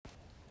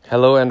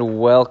Hello and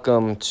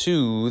welcome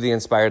to the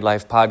Inspired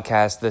Life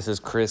Podcast. This is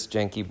Chris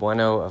Janke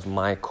Bueno of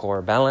My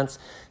Core Balance.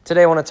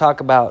 Today I want to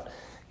talk about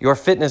your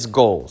fitness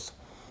goals.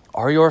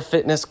 Are your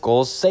fitness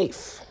goals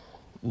safe?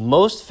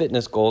 Most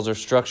fitness goals are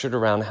structured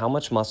around how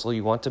much muscle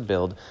you want to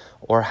build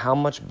or how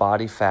much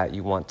body fat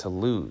you want to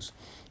lose.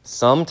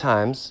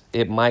 Sometimes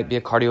it might be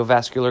a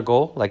cardiovascular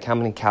goal, like how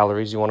many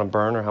calories you want to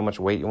burn or how much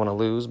weight you want to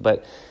lose,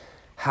 but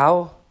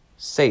how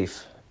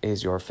safe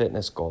is your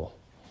fitness goal?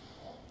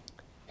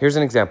 Here's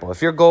an example.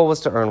 If your goal was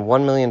to earn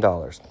 $1 million,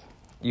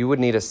 you would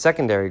need a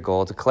secondary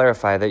goal to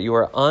clarify that you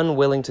are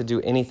unwilling to do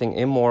anything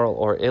immoral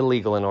or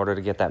illegal in order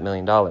to get that $1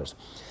 million.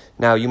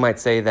 Now, you might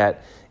say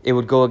that it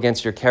would go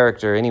against your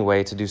character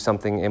anyway to do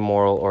something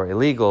immoral or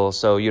illegal,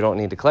 so you don't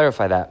need to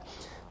clarify that.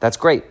 That's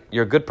great.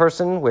 You're a good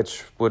person,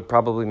 which would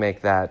probably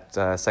make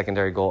that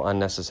secondary goal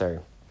unnecessary.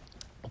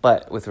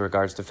 But with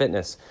regards to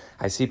fitness,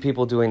 I see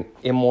people doing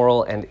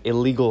immoral and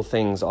illegal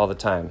things all the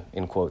time,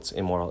 in quotes,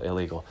 immoral,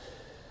 illegal.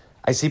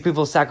 I see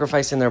people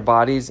sacrificing their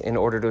bodies in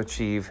order to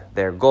achieve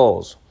their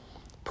goals,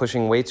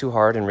 pushing way too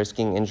hard and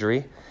risking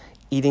injury,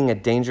 eating a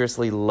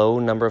dangerously low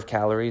number of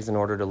calories in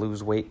order to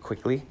lose weight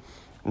quickly,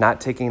 not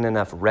taking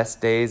enough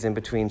rest days in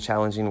between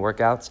challenging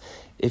workouts.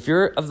 If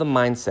you're of the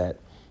mindset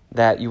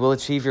that you will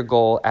achieve your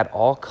goal at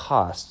all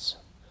costs,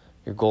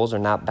 your goals are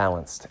not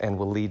balanced and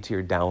will lead to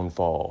your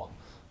downfall.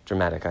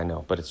 Dramatic, I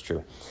know, but it's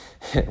true.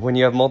 When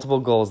you have multiple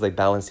goals, they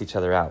balance each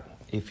other out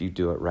if you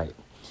do it right.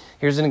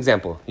 Here's an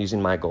example using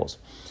my goals.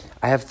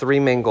 I have 3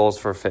 main goals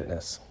for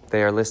fitness.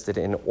 They are listed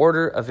in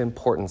order of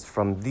importance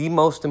from the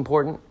most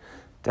important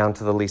down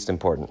to the least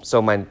important.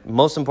 So my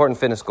most important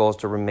fitness goal is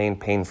to remain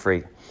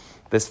pain-free.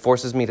 This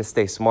forces me to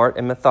stay smart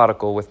and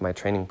methodical with my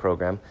training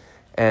program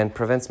and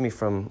prevents me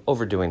from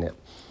overdoing it.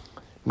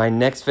 My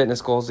next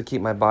fitness goal is to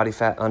keep my body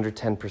fat under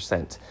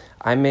 10%.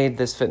 I made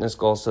this fitness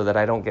goal so that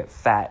I don't get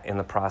fat in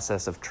the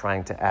process of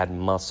trying to add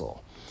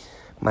muscle.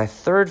 My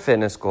third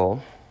fitness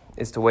goal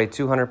is to weigh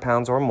 200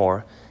 pounds or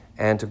more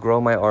and to grow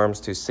my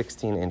arms to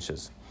 16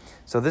 inches.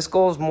 So this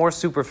goal is more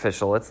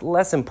superficial. It's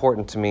less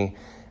important to me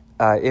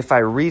if I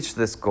reach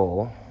this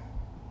goal,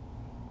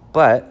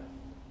 but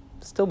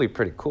still be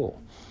pretty cool.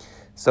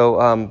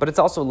 So, but it's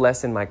also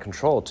less in my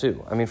control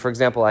too. I mean, for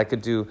example, I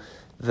could do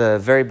the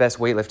very best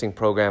weightlifting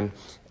program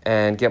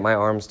and get my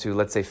arms to,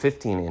 let's say,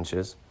 15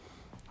 inches,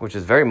 which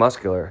is very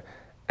muscular.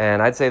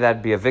 And I'd say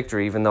that'd be a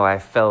victory, even though I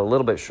fell a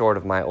little bit short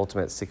of my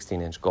ultimate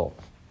 16-inch goal.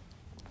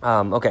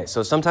 Okay,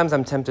 so sometimes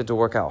I'm tempted to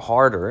work out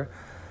harder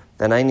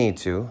than I need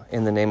to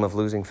in the name of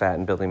losing fat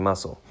and building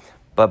muscle.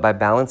 But by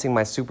balancing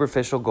my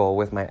superficial goal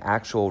with my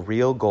actual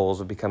real goals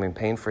of becoming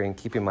pain-free and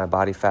keeping my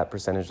body fat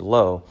percentage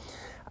low,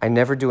 I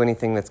never do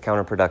anything that's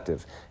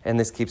counterproductive, and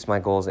this keeps my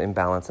goals in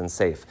balance and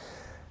safe.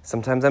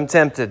 Sometimes I'm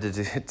tempted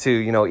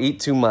to eat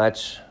too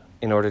much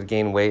in order to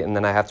gain weight, and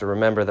then I have to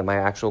remember that my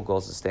actual goal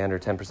is to stay under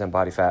 10%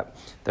 body fat.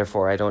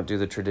 Therefore, I don't do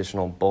the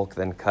traditional bulk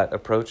then cut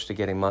approach to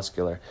getting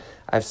muscular.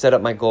 I've set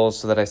up my goals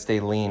so that I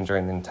stay lean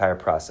during the entire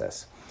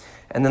process.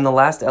 And then the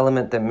last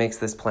element that makes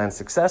this plan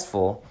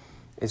successful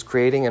is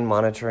creating and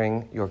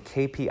monitoring your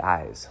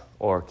KPIs,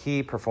 or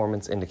key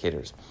performance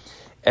indicators.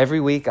 Every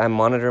week, I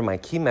monitor my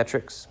key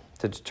metrics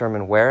to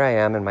determine where I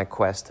am in my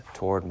quest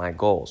toward my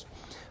goals.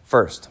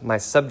 First, my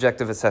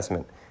subjective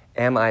assessment.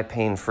 Am I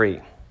pain-free?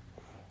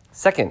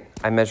 Second,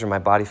 I measure my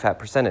body fat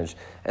percentage.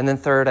 And then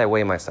third, I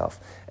weigh myself.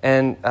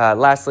 And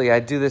lastly,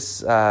 I do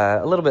this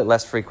a little bit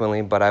less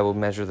frequently, but I will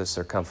measure the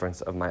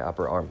circumference of my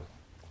upper arm.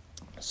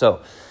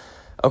 So,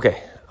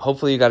 okay,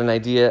 hopefully you got an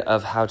idea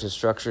of how to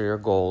structure your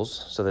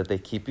goals so that they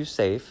keep you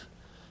safe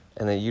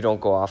and that you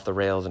don't go off the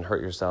rails and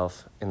hurt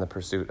yourself in the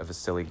pursuit of a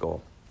silly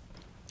goal.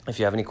 If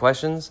you have any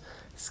questions,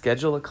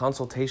 schedule a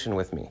consultation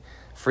with me.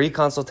 Free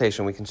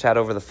consultation. We can chat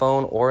over the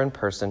phone or in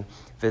person.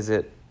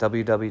 Visit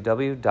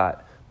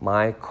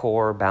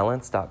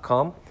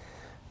www.mycorebalance.com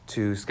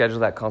to schedule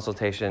that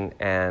consultation,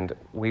 and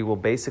we will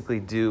basically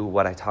do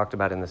what I talked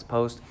about in this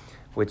post,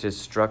 which is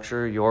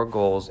structure your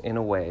goals in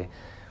a way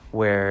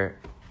where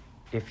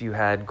if you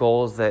had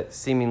goals that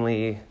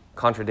seemingly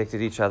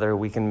contradicted each other,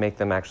 we can make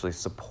them actually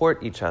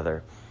support each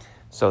other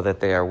so that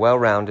they are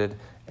well-rounded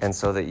and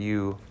so that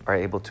you are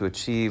able to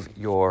achieve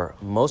your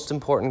most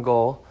important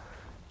goal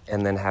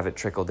and then have it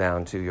trickle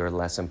down to your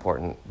less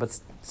important, but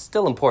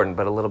still important,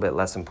 but a little bit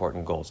less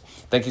important goals.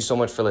 Thank you so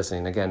much for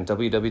listening. Again,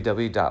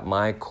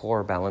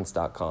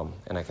 www.mycorebalance.com,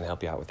 and I can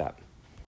help you out with that.